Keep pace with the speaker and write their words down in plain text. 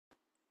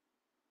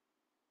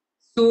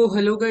So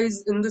hello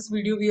guys, in this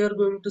video we are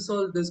going to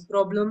solve this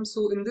problem.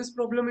 So in this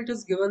problem it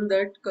is given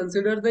that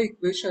consider the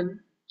equation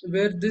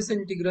where this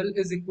integral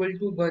is equal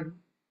to 1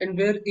 and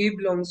where a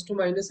belongs to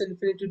minus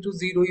infinity to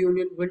 0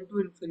 union 1 to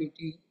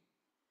infinity.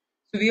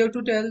 So we have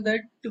to tell that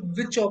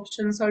which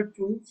options are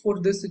true for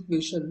this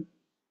equation,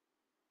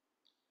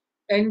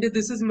 and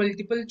this is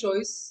multiple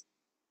choice,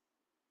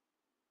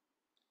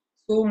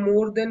 so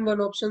more than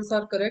one options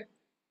are correct.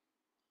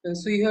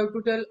 So you have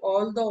to tell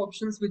all the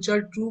options which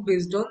are true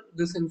based on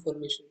this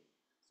information.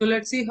 So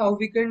let's see how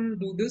we can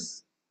do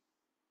this.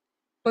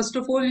 First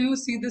of all, you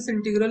see this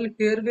integral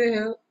here we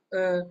have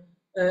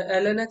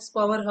ln x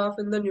power half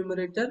in the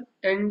numerator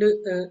and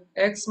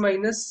x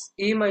minus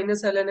a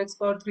minus ln x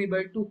power 3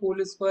 by 2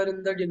 whole square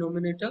in the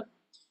denominator,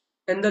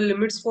 and the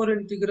limits for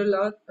integral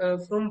are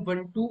from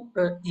 1 to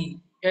e,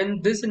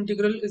 and this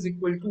integral is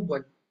equal to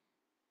 1.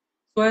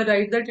 So I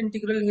write that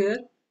integral here.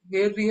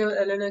 Here we have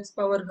ln x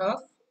power half.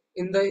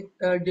 In the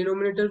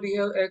denominator we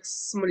have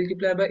x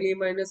multiplied by a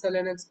minus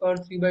ln x power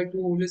 3 by 2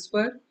 whole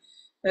square,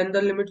 and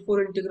the limit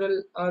for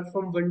integral are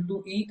from 1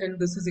 to e, and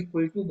this is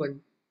equal to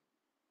 1.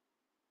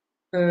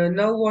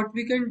 Now what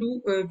we can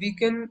do, we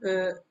can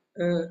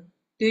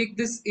take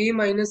this a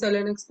minus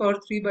ln x power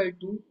 3 by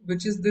 2,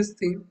 which is this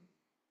thing,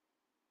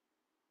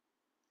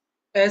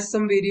 as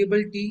some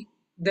variable t,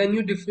 then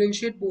you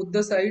differentiate both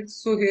the sides.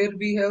 So here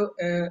we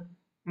have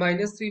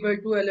minus 3 by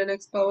 2 ln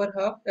x power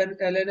half, and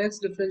ln x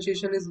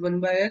differentiation is 1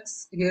 by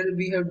x. Here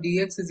we have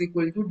dx is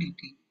equal to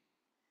dt.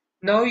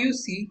 Now you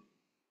see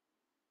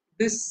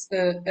this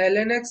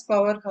ln x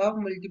power half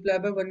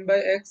multiplied by 1 by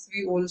x,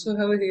 we also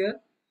have here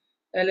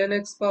ln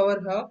x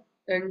power half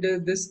and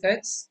this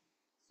x.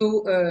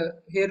 So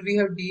here we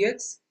have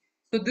dx.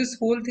 So this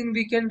whole thing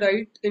we can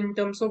write in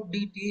terms of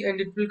dt,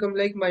 and it will come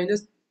like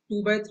minus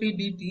 2 by 3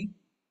 dt.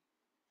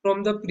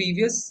 From the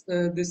previous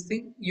this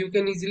thing, you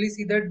can easily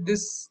see that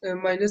this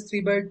minus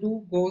 3 by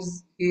 2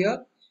 goes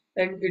here,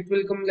 and it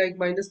will come like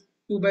minus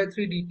 2 by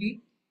 3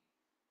 dt,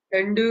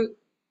 and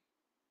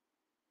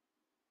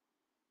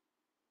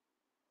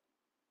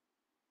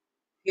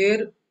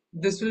here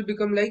this will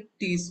become like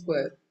t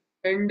square,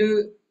 and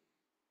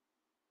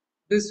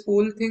this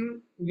whole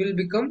thing will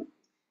become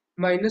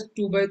minus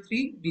 2 by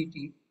 3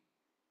 dt.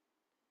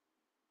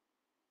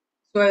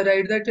 So I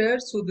write that here.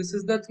 So this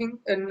is the thing,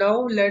 and now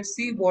let's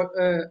see what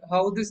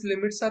how these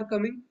limits are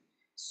coming.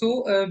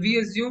 So we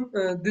assume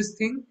this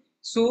thing.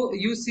 So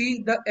you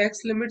see the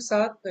x limits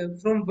are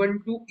from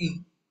 1 to e.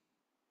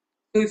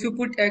 So if you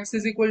put x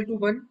is equal to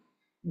 1,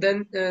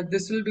 then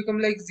this will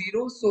become like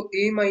 0. So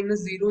a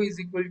minus 0 is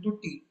equal to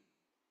t.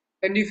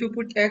 And if you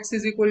put x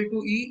is equal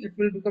to e, it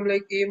will become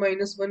like a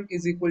minus 1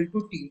 is equal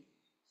to t.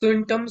 So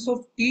in terms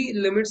of t,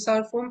 limits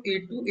are from a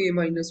to a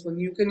minus 1.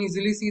 You can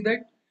easily see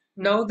that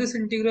now this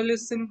integral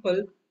is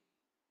simple.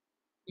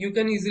 You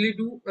can easily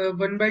do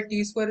 1 by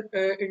t square,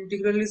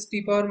 integral is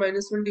t power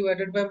minus 1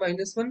 divided by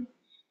minus 1.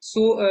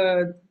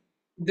 So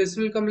this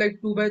will come like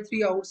 2 by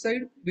 3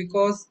 outside,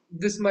 because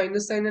this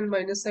minus sign and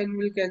minus sign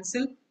will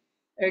cancel,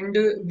 and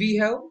we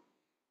have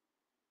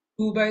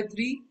 2 by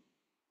 3,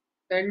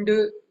 and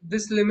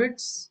this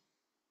limits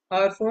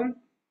are from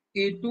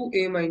a to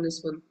a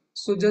minus 1.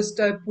 So just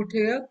I put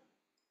here,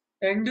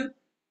 and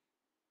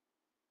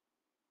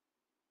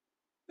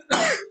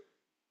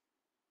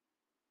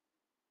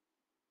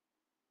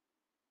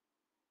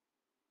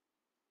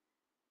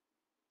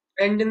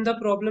in the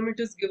problem it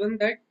is given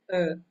that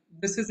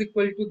this is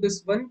equal to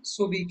this one,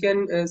 so we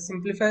can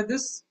simplify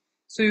this.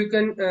 So you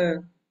can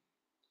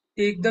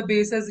take the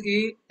base as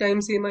a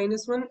times a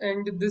minus 1,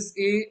 and this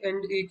a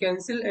and a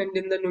cancel, and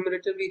in the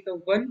numerator we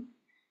have 1.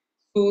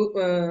 So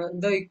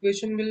the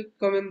equation will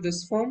come in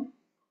this form.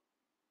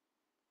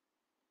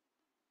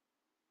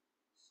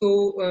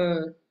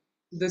 So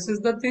this is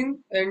the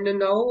thing, and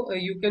now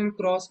you can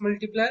cross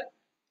multiply,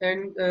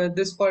 and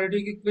this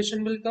quadratic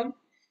equation will come,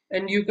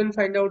 and you can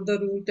find out the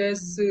root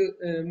as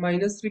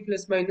minus 3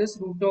 plus minus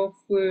root of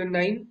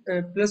 9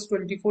 plus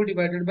 24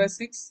 divided by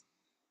 6.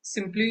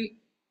 Simply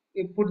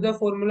put the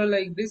formula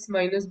like this: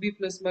 minus b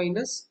plus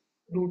minus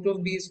root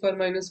of b square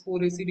minus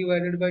 4ac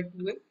divided by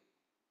 2a.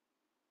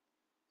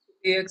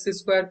 Ax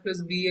square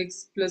plus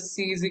bx plus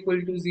c is equal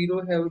to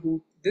 0 have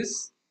root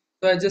this.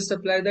 So I just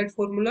apply that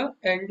formula,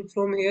 and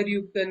from here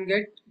you can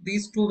get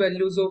these two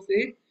values of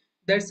a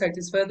that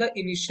satisfy the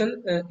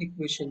initial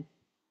equation.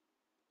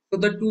 So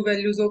the two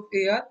values of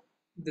a are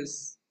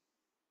this: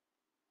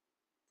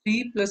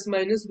 3 plus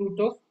minus root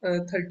of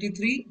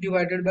 33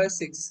 divided by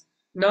 6.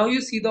 Now you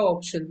see the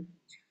option.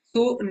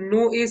 So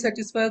no a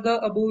satisfy the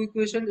above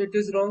equation, it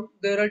is wrong.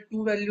 There are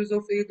two values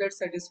of a that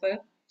satisfy.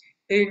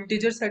 A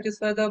integer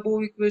satisfy the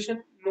above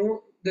equation.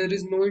 No, there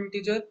is no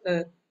integer.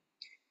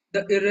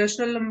 The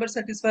irrational number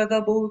satisfy the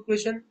above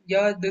equation.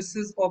 Yeah, this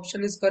is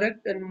option is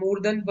correct. And more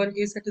than one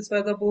a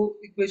satisfy the above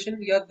equation.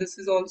 Yeah, this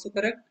is also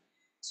correct.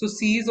 So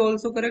C is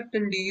also correct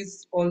and D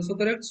is also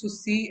correct. So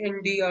C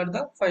and D are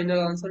the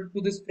final answer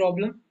to this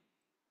problem.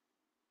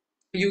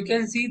 You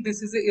can see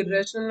this is an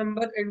irrational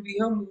number and we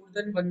have more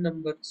than one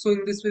number. So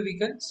in this way we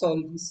can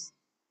solve this.